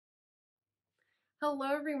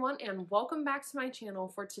Hello everyone and welcome back to my channel.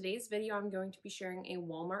 For today's video, I'm going to be sharing a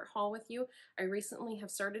Walmart haul with you. I recently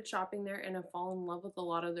have started shopping there and have fallen in love with a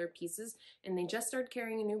lot of their pieces, and they just started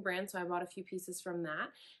carrying a new brand, so I bought a few pieces from that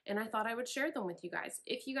and I thought I would share them with you guys.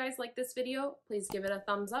 If you guys like this video, please give it a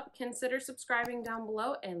thumbs up, consider subscribing down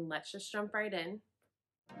below, and let's just jump right in.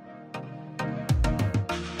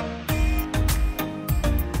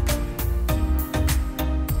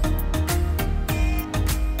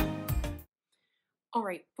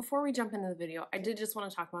 Alright, before we jump into the video, I did just want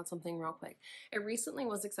to talk about something real quick. I recently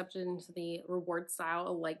was accepted into the reward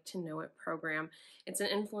style LIKEtoKNOWit program. It's an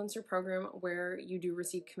influencer program where you do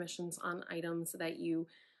receive commissions on items that you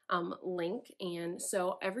link, and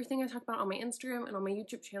so everything I talk about on my Instagram and on my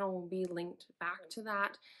YouTube channel will be linked back to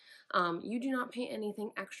that. You do not pay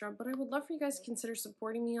anything extra, but I would love for you guys to consider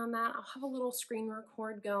supporting me on that. I'll have a little screen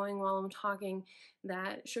record going while I'm talking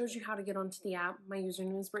that shows you how to get onto the app. My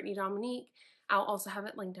username is Brittany Dominique. I'll also have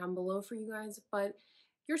it linked down below for you guys, but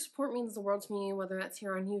your support means the world to me, whether that's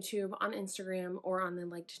here on YouTube, on Instagram, or on the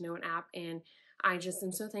LIKEtoKNOWit app, and I just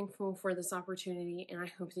am so thankful for this opportunity, and I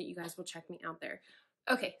hope that you guys will check me out there.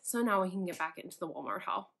 Okay, so now we can get back into the Walmart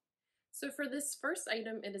haul. So for this first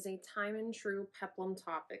item, it is a Time and True peplum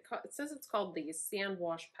top. It says it's called the Sand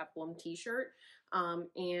Wash Peplum t-shirt,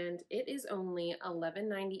 and it is only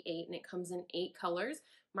 $11.98, and it comes in 8 colors.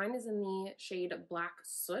 Mine is in the shade Black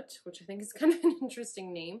Soot, which I think is kind of an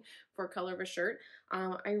interesting name for a color of a shirt.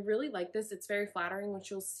 I really like this. It's very flattering, which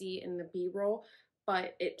you'll see in the B-roll,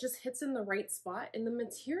 but it just hits in the right spot, and the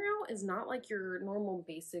material is not like your normal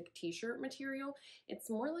basic t-shirt material. It's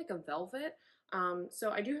more like a velvet.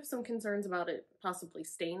 So I do have some concerns about it possibly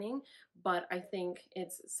staining, but I think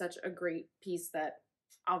it's such a great piece that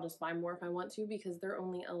I'll just buy more if I want to because they're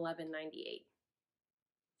only $11.98.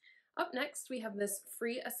 Up next, we have this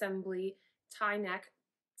free assembly tie neck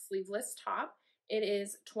sleeveless top. It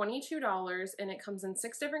is $22 and it comes in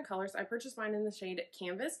 6 different colors. I purchased mine in the shade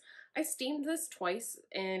Canvas. I steamed this twice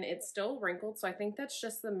and it's still wrinkled, so I think that's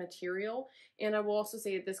just the material. And I will also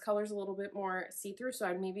say that this color is a little bit more see-through, so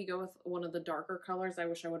I'd maybe go with one of the darker colors. I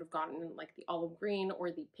wish I would have gotten like the olive green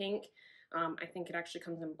or the pink. I think it actually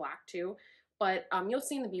comes in black too. But you'll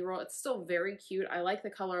see in the B-roll, it's still very cute. I like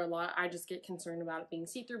the color a lot. I just get concerned about it being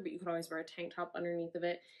see-through, but you could always wear a tank top underneath of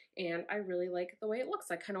it. And I really like the way it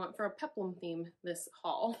looks. I kind of went for a peplum theme this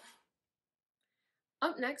haul.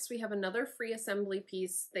 Up next, we have another free assembly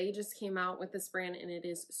piece. They just came out with this brand and it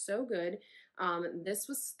is so good. This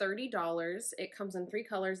was $30. It comes in 3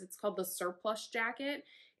 colors. It's called the Surplus Jacket.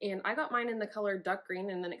 And I got mine in the color duck green,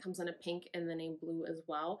 and then it comes in a pink and then a blue as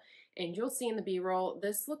well. And you'll see in the B-roll,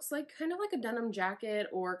 this looks like kind of like a denim jacket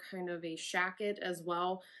or kind of a shacket as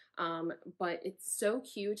well. But it's so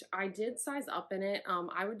cute. I did size up in it.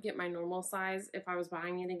 I would get my normal size if I was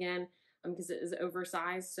buying it again because it is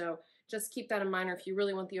oversized. So just keep that in mind, or if you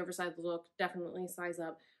really want the oversized look, definitely size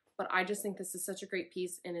up. But I just think this is such a great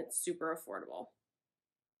piece and it's super affordable.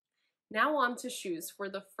 Now on to shoes. For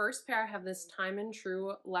the first pair, I have this Time and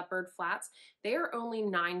True leopard flats. They are only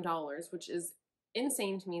 $9, which is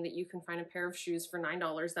insane to me that you can find a pair of shoes for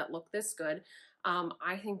 $9 that look this good.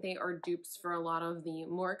 I think they are dupes for a lot of the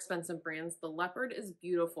more expensive brands. The leopard is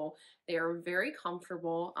beautiful. They are very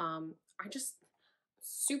comfortable. I just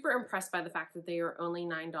super impressed by the fact that they are only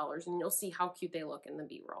 $9, and you'll see how cute they look in the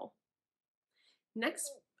B-roll.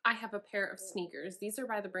 Next, I have a pair of sneakers. These are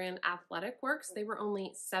by the brand Athletic Works. They were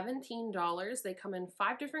only $17. They come in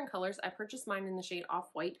 5 different colors. I purchased mine in the shade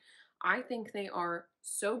Off-White. I think they are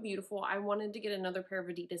so beautiful. I wanted to get another pair of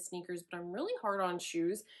Adidas sneakers, but I'm really hard on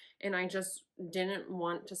shoes, and I just didn't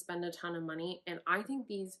want to spend a ton of money, and I think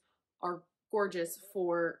these are gorgeous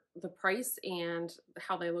for the price and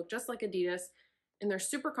how they look just like Adidas, and they're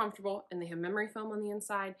super comfortable, and they have memory foam on the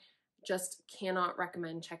inside. Just cannot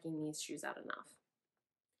recommend checking these shoes out enough.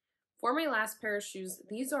 For my last pair of shoes,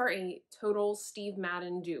 these are a total Steve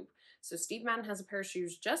Madden dupe. So Steve Madden has a pair of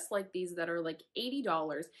shoes just like these that are like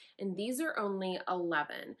 $80, and these are only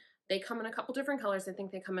 $11. They come in a couple different colors. I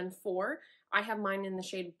think they come in 4. I have mine in the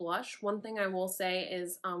shade Blush. One thing I will say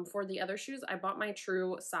is for the other shoes, I bought my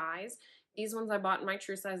true size. These ones I bought in my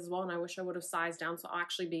true size as well, and I wish I would have sized down, so I'll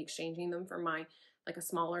actually be exchanging them for my like a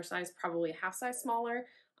smaller size, probably a half size smaller.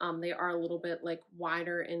 They are a little bit like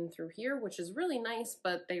wider in through here, which is really nice,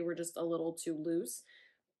 but they were just a little too loose.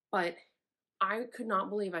 But I could not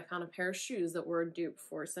believe I found a pair of shoes that were a dupe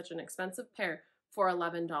for such an expensive pair for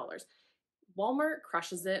 $11. Walmart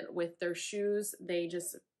crushes it with their shoes. They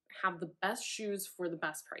just have the best shoes for the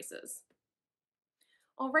best prices.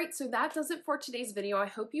 Alright, so that does it for today's video. I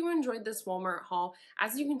hope you enjoyed this Walmart haul.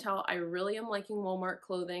 As you can tell, I really am liking Walmart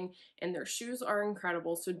clothing, and their shoes are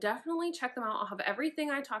incredible, so definitely check them out. I'll have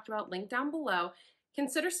everything I talked about linked down below.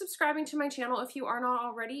 Consider subscribing to my channel if you are not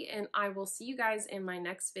already, and I will see you guys in my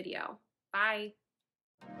next video. Bye!